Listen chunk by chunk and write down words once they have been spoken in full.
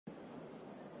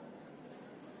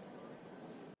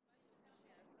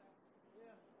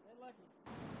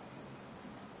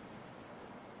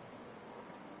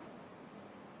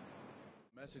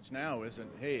Message now isn't,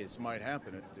 hey, this might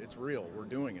happen. It's real. We're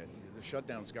doing it. The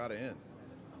shutdown's got to end.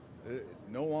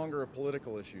 No longer a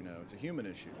political issue now. It's a human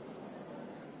issue.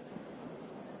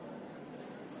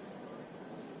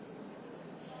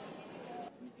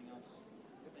 Anything else?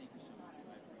 Thank you so much.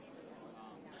 I appreciate it.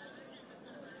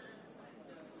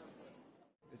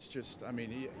 It's just, I mean,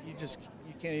 you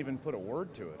can't even put a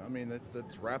word to it. I mean,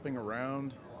 that's wrapping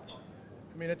around.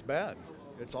 I mean, it's bad.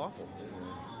 It's awful.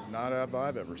 Not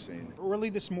I've ever seen. Early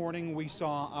this morning, we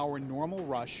saw our normal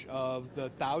rush of the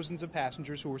thousands of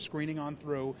passengers who were screening on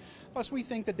through. Plus, we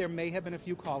think that there may have been a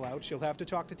few call-outs. You'll have to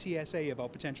talk to TSA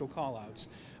about potential call-outs.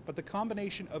 But the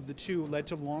combination of the two led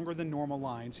to longer than normal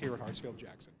lines here at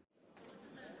Hartsfield-Jackson.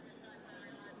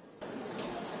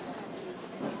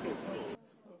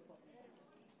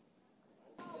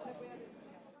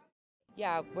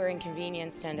 Yeah, we're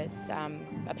inconvenienced and it's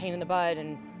a pain in the butt,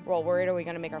 and we're all worried, are we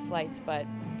going to make our flights? But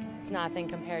it's nothing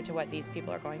compared to what these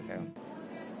people are going through.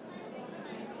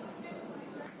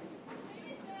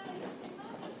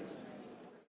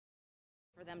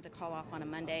 For them to call off on a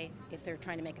Monday, if they're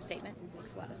trying to make a statement, it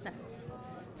makes a lot of sense.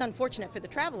 It's unfortunate for the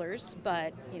travelers,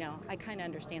 but, I kind of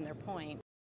understand their point.